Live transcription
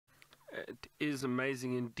It is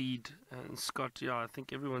amazing indeed. And Scott, yeah, I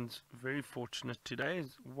think everyone's very fortunate today.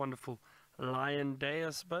 It's a wonderful Lion Day, I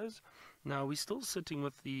suppose. Now, we're still sitting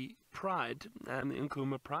with the Pride, the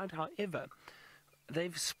Nkuhuma Pride. However,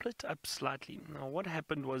 they've split up slightly. Now, what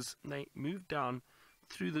happened was they moved down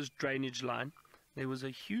through this drainage line. There was a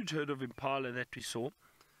huge herd of impala that we saw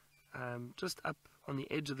just up on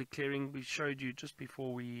the edge of the clearing. We showed you just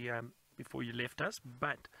before you left us.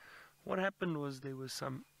 But what happened was there were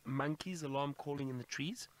some monkeys alarm calling in the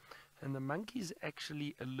trees, and the monkeys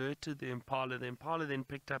actually alerted the impala. The impala then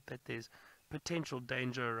picked up that there's potential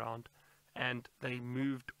danger around, and they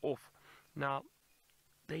moved off. Now,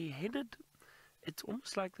 they headed, it's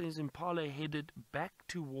almost like those impala headed back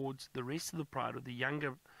towards the rest of the pride, or the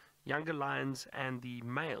younger lions and the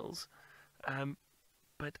males,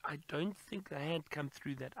 but I don't think they had come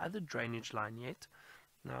through that other drainage line yet.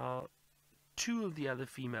 Now, two of the other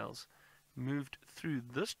females moved through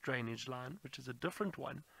this drainage line, which is a different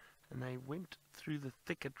one, and they went through the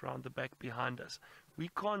thicket round the back behind us. We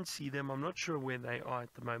can't see them. I'm not sure where they are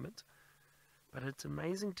at the moment, but it's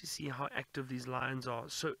amazing to see how active these lions are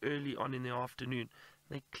so early on in the afternoon.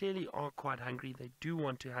 They clearly are quite hungry. They do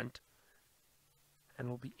want to hunt, and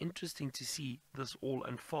it will be interesting to see this all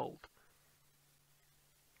unfold.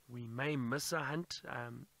 We may miss a hunt.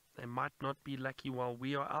 They might not be lucky while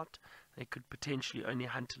we are out. They could potentially only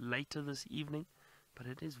hunt later this evening, but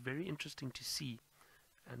it is very interesting to see,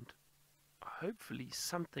 and hopefully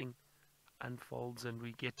something unfolds and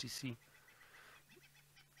we get to see.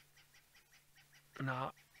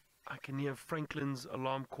 Now, I can hear Franklin's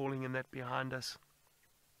alarm calling in that behind us.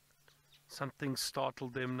 Something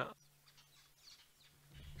startled them now.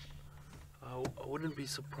 I wouldn't be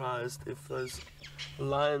surprised if those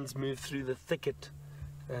lions moved through the thicket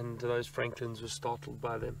and those Franklins were startled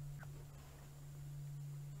by them.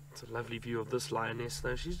 It's a lovely view of this lioness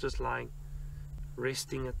though. She's just lying,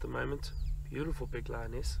 resting at the moment. Beautiful big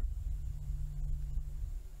lioness.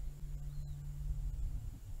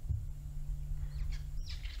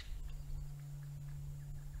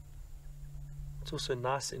 It's also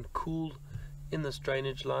nice and cool in this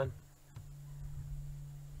drainage line.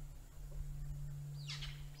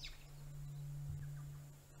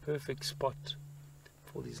 Perfect spot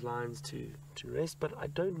for these lions to rest, but I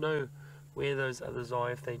don't know where those others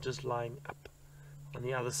are, if they're just lying up on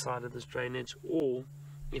the other side of this drainage or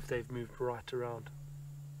if they've moved right around.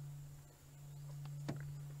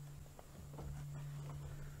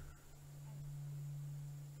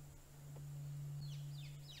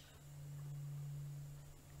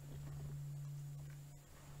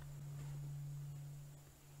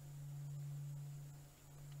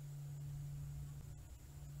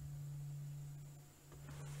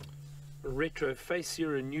 Retro Face,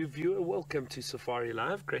 you're a new viewer. Welcome to Safari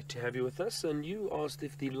Live. Great to have you with us. And you asked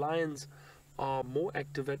if the lions are more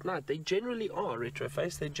active at night. They generally are, Retro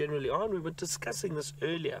Face. They generally are. And we were discussing this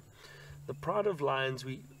earlier. The pride of lions,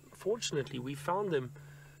 fortunately we found them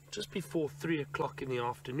just before 3 o'clock in the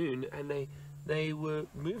afternoon, and they were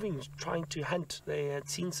moving, trying to hunt. They had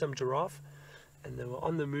seen some giraffe, and they were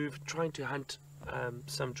on the move trying to hunt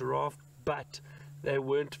some giraffe, but they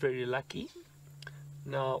weren't very lucky.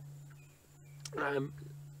 Now,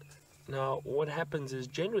 what happens is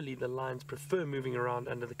generally the lions prefer moving around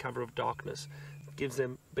under the cover of darkness. It gives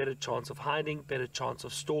them better chance of hiding, better chance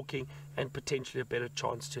of stalking, and potentially a better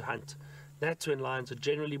chance to hunt. That's when lions are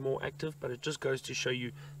generally more active, but it just goes to show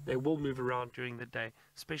you they will move around during the day,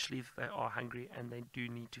 especially if they are hungry and they do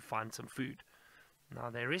need to find some food. Now,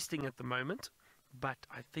 they're resting at the moment, but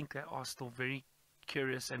I think they are still very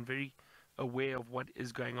curious and very aware of what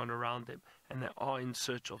is going on around them, and they are in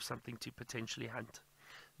search of something to potentially hunt.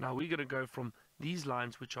 Now we're going to go from these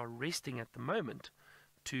lions which are resting at the moment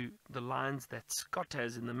to the lions that Scott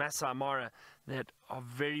has in the Masai Mara that are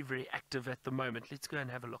very, very active at the moment. Let's go and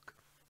have a look.